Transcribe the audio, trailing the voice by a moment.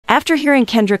After hearing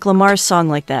Kendrick Lamar's song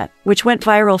Like That, which went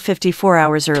viral 54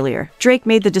 hours earlier, Drake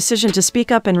made the decision to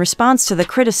speak up in response to the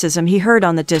criticism he heard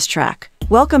on the diss track.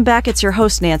 Welcome back, it's your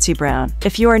host Nancy Brown.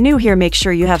 If you are new here, make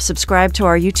sure you have subscribed to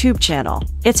our YouTube channel.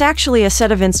 It's actually a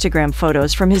set of Instagram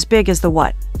photos from his Big As The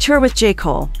What tour with J.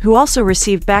 Cole, who also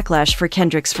received backlash for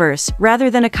Kendrick's verse, rather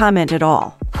than a comment at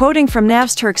all. Quoting from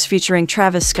Nav's Turks featuring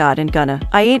Travis Scott and Gunna,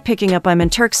 "I ain't picking up, I'm in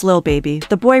Turks, lil baby,"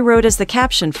 the boy wrote as the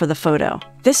caption for the photo.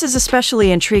 This is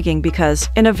especially intriguing because,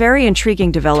 in a very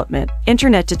intriguing development,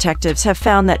 internet detectives have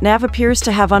found that Nav appears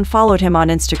to have unfollowed him on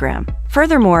Instagram.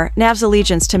 Furthermore, Nav's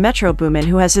allegiance to Metro Boomin,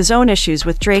 who has his own issues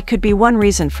with Drake, could be one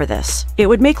reason for this. It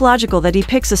would make logical that he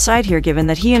picks a side here, given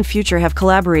that he and Future have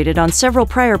collaborated on several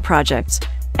prior projects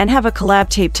and have a collab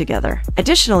tape together.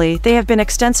 Additionally, they have been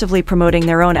extensively promoting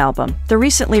their own album, the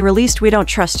recently released We Don't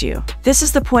Trust You. This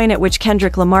is the point at which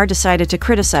Kendrick Lamar decided to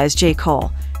criticize J.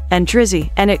 Cole and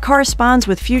Drizzy, and it corresponds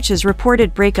with Future's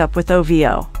reported breakup with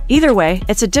OVO. Either way,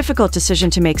 it's a difficult decision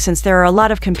to make since there are a lot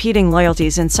of competing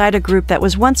loyalties inside a group that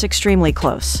was once extremely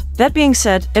close. That being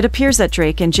said, it appears that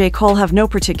Drake and J. Cole have no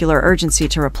particular urgency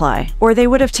to reply, or they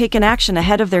would have taken action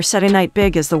ahead of their Saturday night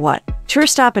Big As The What tour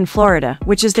stop in Florida,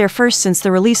 which is their first since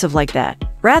the release of Like That.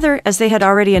 Rather, as they had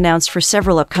already announced for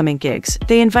several upcoming gigs,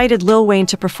 they invited Lil Wayne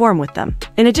to perform with them.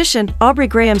 In addition, Aubrey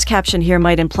Graham's caption here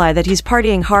might imply that he's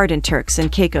partying hard in Turks and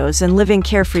Caicos and living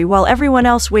carefree while everyone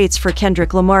else waits for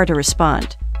Kendrick Lamar to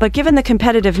respond. But given the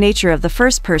competitive nature of the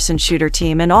first-person shooter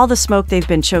team and all the smoke they've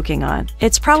been choking on,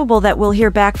 it's probable that we'll hear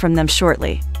back from them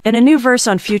shortly. In a new verse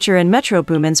on Future and Metro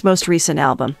Boomin's most recent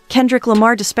album, Kendrick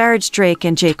Lamar disparaged Drake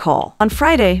and J. Cole. On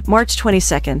Friday, March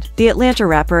 22nd, the Atlanta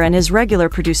rapper and his regular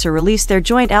producer released their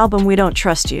joint album We Don't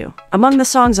Trust You. Among the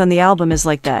songs on the album is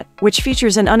Like That, which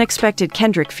features an unexpected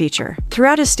Kendrick feature.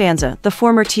 Throughout his stanza, the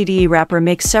former TDE rapper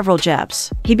makes several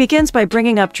jabs. He begins by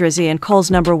bringing up Drizzy and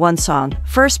Cole's #1 song,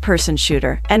 First Person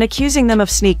Shooter, and accusing them of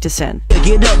sneak dissing.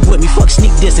 Get up with me, fuck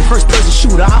sneak dissing, first person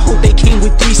shooter, I hope they came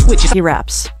with 3 switches. He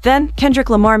raps. Then, Kendrick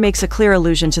Lamar makes a clear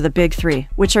allusion to the Big Three,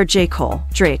 which are J. Cole,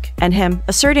 Drake, and him,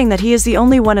 asserting that he is the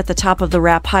only one at the top of the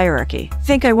rap hierarchy.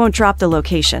 Think I won't drop the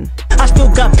location. I still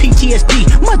got PTSD,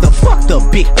 motherfuck the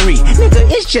Big Three, nigga,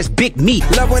 it's just big meat.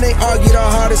 Love when they argue the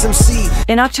hardest MC.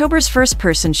 In October's First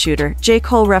Person Shooter, J.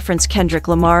 Cole referenced Kendrick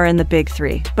Lamar and the Big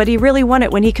Three, but he really won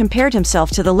it when he compared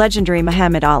himself to the legendary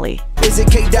Muhammad Ali. Is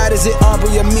it K-Dot, is it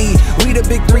Aubrey or me? We the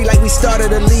Big Three like we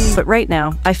started a league. But right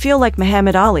now, I feel like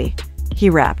Muhammad Ali, he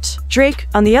rapped. Drake,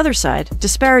 on the other side,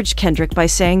 disparaged Kendrick by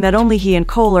saying that only he and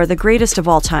Cole are the greatest of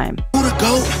all time. Who the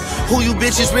GOAT? Who you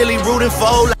bitches really rooting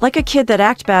for? Like a kid that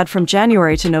act bad from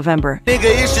January to November. Nigga,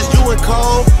 it's just you and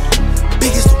Cole.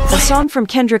 A song from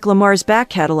Kendrick Lamar's back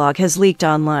catalog has leaked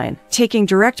online, taking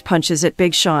direct punches at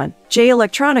Big Sean, Jay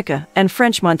Electronica, and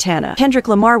French Montana. Kendrick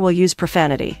Lamar will use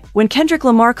profanity. When Kendrick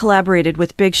Lamar collaborated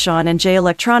with Big Sean and Jay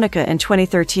Electronica in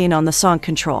 2013 on the song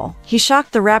Control, he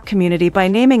shocked the rap community by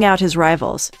naming out his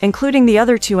rivals, including the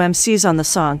other 2 MCs on the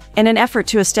song, in an effort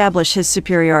to establish his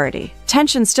superiority.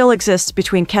 Tension still exists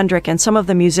between Kendrick and some of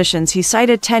the musicians he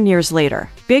cited 10 years later.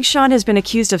 Big Sean has been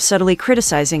accused of subtly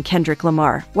criticizing Kendrick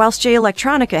Lamar, whilst Jay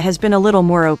Electronica has been a little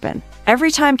more open.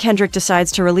 Every time Kendrick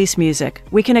decides to release music,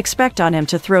 we can expect on him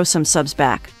to throw some subs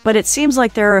back, but it seems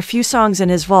like there are a few songs in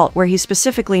his vault where he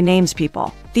specifically names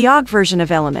people. The OG version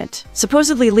of Element,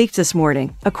 supposedly leaked this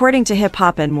morning, according to Hip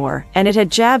Hop and More, and it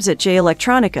had jabs at Jay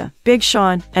Electronica, Big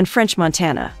Sean, and French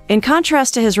Montana. In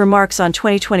contrast to his remarks on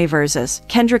 2020 Versus,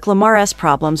 Kendrick Lamar's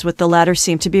problems with the latter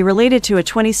seem to be related to a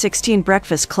 2016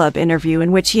 Breakfast Club interview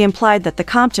in which he implied that the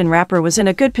Compton rapper was in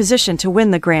a good position to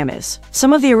win the Grammys.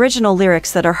 Some of the original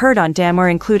lyrics that are heard on Damn are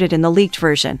included in the leaked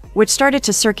version, which started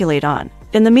to circulate on.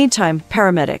 In the meantime,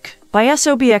 Paramedic, by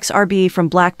SOBXRBE from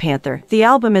Black Panther, the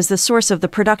album is the source of the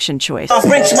production choice.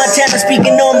 French Montana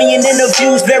speaking on me in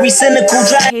interviews, very cynical.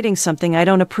 Hating something I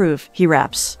don't approve, he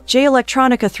raps. Jay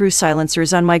Electronica threw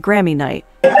silencers on my Grammy night.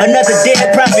 Another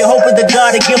dead prophet, hoping the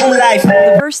God to give him life.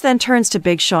 The verse then turns to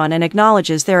Big Sean and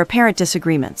acknowledges their apparent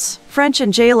disagreements. French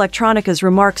and Jay Electronica's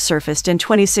remarks surfaced in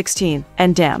 2016,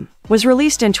 and Damn was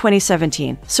released in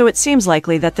 2017, so it seems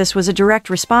likely that this was a direct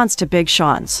response to Big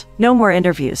Sean's No More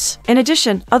interviews. In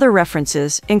addition, other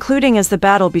references, including as the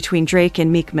battle between Drake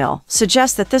and Meek Mill,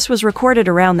 suggest that this was recorded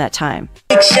around that time.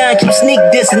 Big Sean keep sneak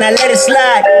dissing, I let it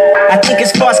slide. I think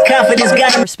it's false confidence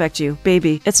got him. I respect you,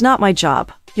 baby, it's not my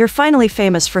job. You're finally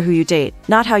famous for who you date,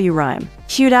 not how you rhyme.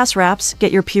 Cute-ass raps,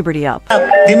 get your puberty up.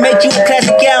 They make you a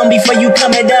classic album before you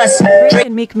come at us. Drake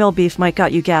and Meek Mill beef might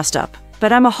got you gassed up.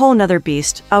 But I'm a whole nother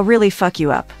beast, I'll really fuck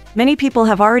you up. Many people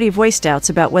have already voiced doubts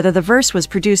about whether the verse was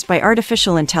produced by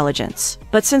artificial intelligence.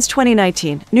 But since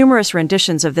 2019, numerous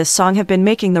renditions of this song have been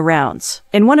making the rounds.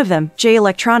 In one of them, Jay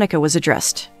Electronica was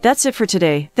addressed. That's it for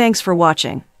today. Thanks for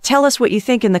watching. Tell us what you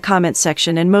think in the comments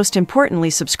section and most importantly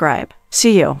subscribe.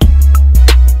 See you.